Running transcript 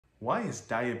Why is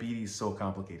diabetes so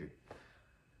complicated?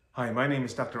 Hi, my name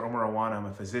is Dr. Omer Awan. I'm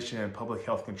a physician and public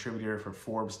health contributor for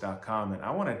Forbes.com, and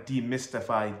I want to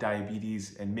demystify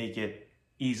diabetes and make it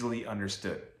easily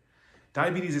understood.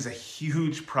 Diabetes is a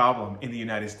huge problem in the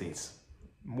United States.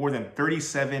 More than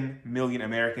 37 million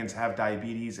Americans have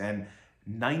diabetes, and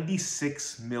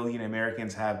 96 million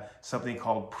Americans have something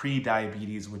called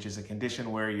pre-diabetes, which is a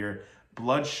condition where your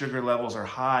blood sugar levels are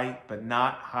high, but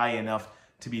not high enough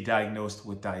to be diagnosed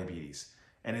with diabetes.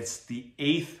 And it's the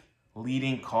 8th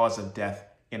leading cause of death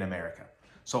in America.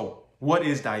 So what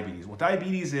is diabetes? Well,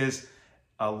 diabetes is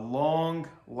a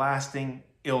long-lasting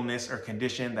illness or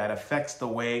condition that affects the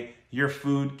way your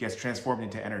food gets transformed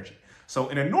into energy. So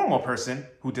in a normal person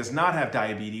who does not have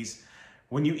diabetes,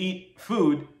 when you eat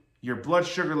food, your blood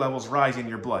sugar levels rise in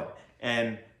your blood.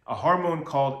 And a hormone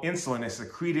called insulin is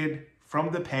secreted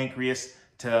from the pancreas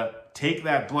to take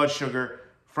that blood sugar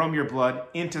from your blood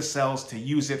into cells to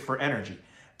use it for energy.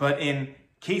 But in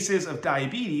cases of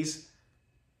diabetes,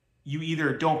 you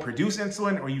either don't produce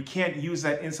insulin or you can't use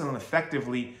that insulin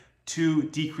effectively to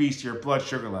decrease your blood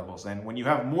sugar levels. And when you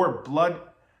have more blood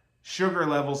sugar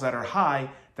levels that are high,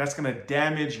 that's going to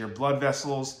damage your blood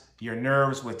vessels, your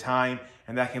nerves with time,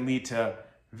 and that can lead to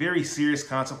very serious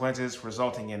consequences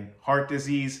resulting in heart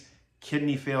disease,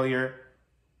 kidney failure,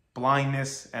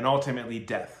 blindness, and ultimately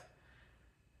death.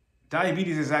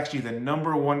 Diabetes is actually the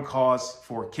 #1 cause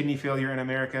for kidney failure in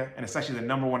America, and it's actually the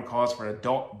 #1 cause for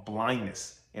adult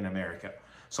blindness in America.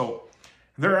 So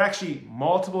there are actually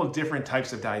multiple different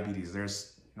types of diabetes.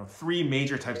 There's 3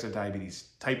 major types of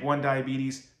diabetes: type 1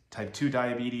 diabetes, type 2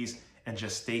 diabetes, and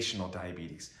gestational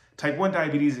diabetes. Type 1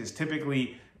 diabetes is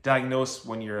typically diagnosed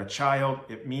when you're a child.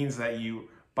 It means that your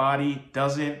body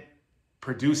doesn't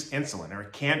produce insulin, or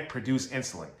it can't produce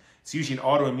insulin. It's usually an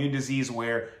autoimmune disease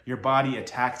where your body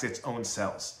attacks its own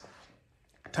cells.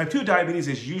 Type 2 diabetes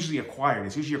is usually acquired.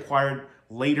 It's usually acquired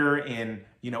later in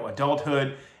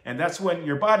adulthood, and that's when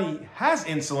your body has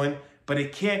insulin, but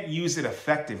it can't use it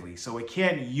effectively. So it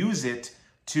can't use it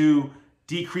to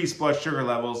decrease blood sugar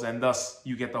levels, and thus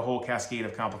you get the whole cascade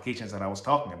of complications that I was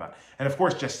talking about. And of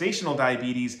course, gestational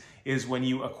diabetes is when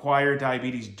you acquire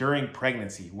diabetes during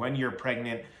pregnancy, when you're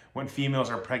pregnant, when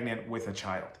females are pregnant with a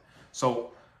child.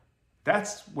 So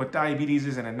that's what diabetes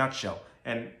is in a nutshell.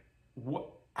 And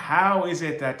how is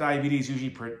it that diabetes usually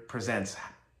presents?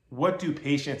 What do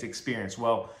patients experience?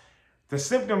 Well, the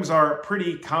symptoms are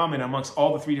pretty common amongst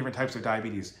all the 3 different types of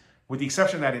diabetes, with the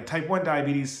exception that in type 1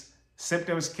 diabetes,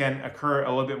 symptoms can occur a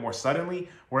little bit more suddenly,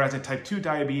 whereas in type 2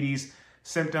 diabetes,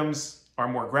 symptoms are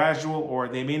more gradual, or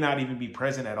they may not even be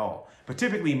present at all. But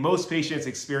typically, most patients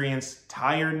experience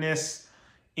tiredness,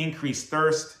 increased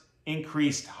thirst,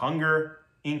 increased hunger,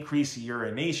 increased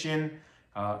urination,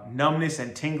 numbness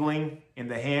and tingling in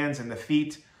the hands and the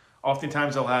feet.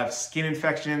 Oftentimes they'll have skin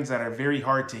infections that are very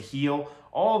hard to heal.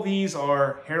 All these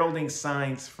are heralding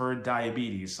signs for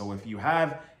diabetes. So if you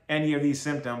have any of these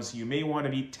symptoms, you may want to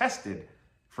be tested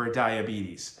for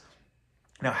diabetes.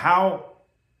 Now, how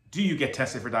do you get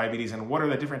tested for diabetes, and what are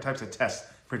the different types of tests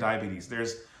for diabetes?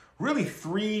 There's really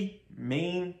 3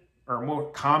 main or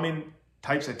more common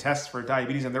types of tests for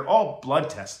diabetes, and they're all blood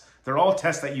tests. They're all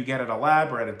tests that you get at a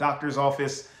lab or at a doctor's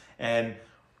office. And,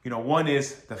 one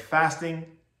is the fasting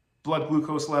blood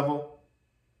glucose level.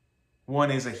 One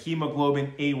is a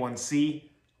hemoglobin A1C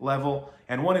level.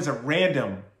 And one is a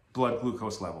random blood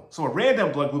glucose level. So a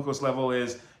random blood glucose level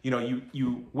is,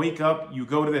 you wake up, you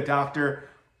go to the doctor,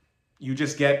 you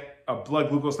just get a blood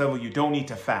glucose level. You don't need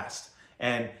to fast.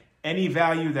 And any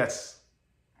value that's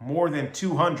more than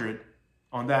 200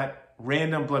 on that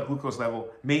random blood glucose level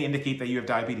may indicate that you have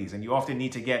diabetes, and you often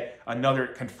need to get another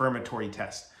confirmatory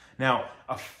test. Now,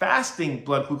 a fasting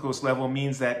blood glucose level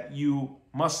means that you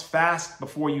must fast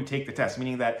before you take the test,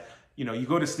 meaning that you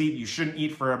go to sleep, you shouldn't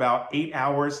eat for about 8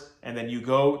 hours, and then you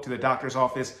go to the doctor's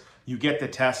office, you get the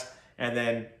test, and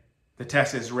then the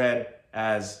test is read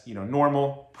as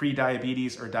normal,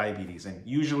 pre-diabetes, or diabetes. And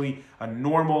usually a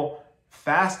normal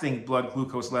fasting blood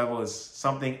glucose level is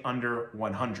something under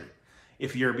 100.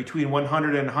 If you're between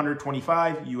 100 and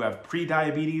 125, you have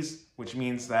pre-diabetes, which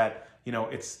means that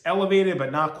it's elevated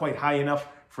but not quite high enough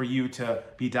for you to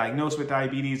be diagnosed with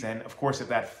diabetes. And of course, if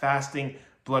that fasting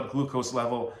blood glucose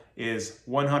level is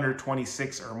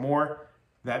 126 or more,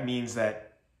 that means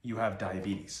that you have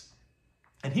diabetes.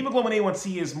 And hemoglobin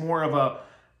A1C is more of a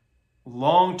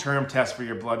long-term test for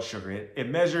your blood sugar. It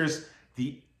measures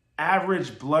the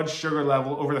average blood sugar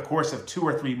level over the course of 2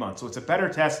 or 3 months. So it's a better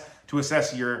test to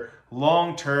assess your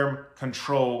long-term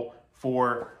control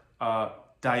for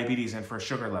diabetes and for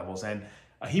sugar levels. And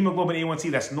a hemoglobin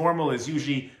A1C that's normal is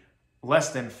usually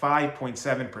less than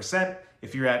 5.7%.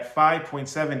 If you're at 5.7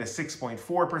 to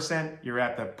 6.4%, you're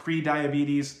at the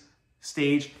pre-diabetes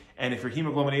stage. And if your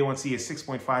hemoglobin A1C is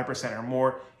 6.5% or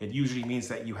more, it usually means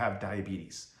that you have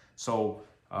diabetes. So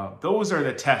those are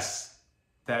the tests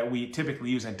that we typically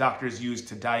use and doctors use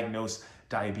to diagnose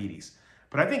diabetes.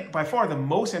 But I think by far the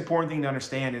most important thing to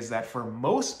understand is that for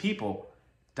most people,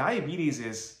 diabetes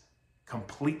is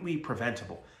completely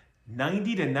preventable.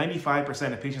 90 to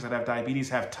 95% of patients that have diabetes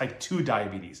have type 2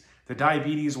 diabetes. The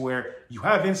diabetes where you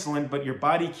have insulin, but your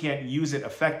body can't use it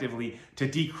effectively to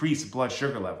decrease blood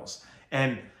sugar levels.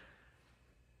 And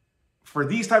for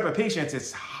these type of patients,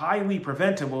 it's highly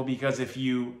preventable because if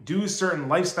you do certain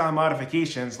lifestyle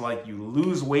modifications, like you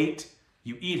lose weight,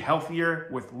 you eat healthier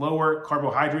with lower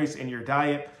carbohydrates in your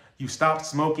diet, you stop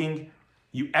smoking,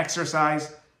 you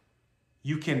exercise,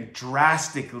 you can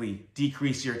drastically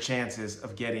decrease your chances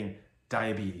of getting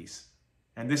diabetes.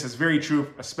 And this is very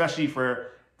true, especially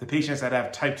for the patients that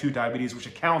have type 2 diabetes, which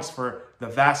accounts for the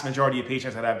vast majority of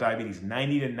patients that have diabetes,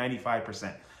 90 to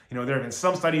 95%. There have been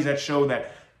some studies that show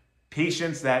that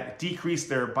patients that decrease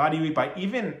their body weight by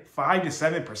even 5 to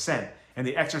 7%, and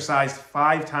they exercised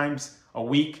 5 times a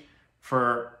week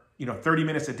for 30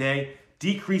 minutes a day,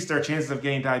 decrease their chances of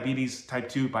getting diabetes type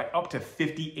 2 by up to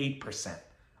 58%.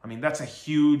 I mean, that's a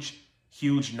huge,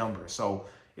 huge number. So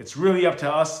it's really up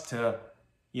to us to,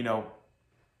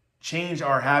 change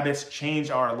our habits,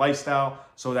 change our lifestyle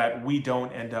so that we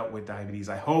don't end up with diabetes.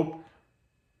 I hope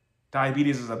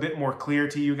diabetes is a bit more clear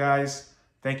to you guys.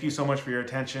 Thank you so much for your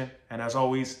attention. And as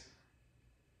always,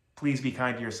 please be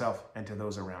kind to yourself and to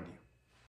those around you.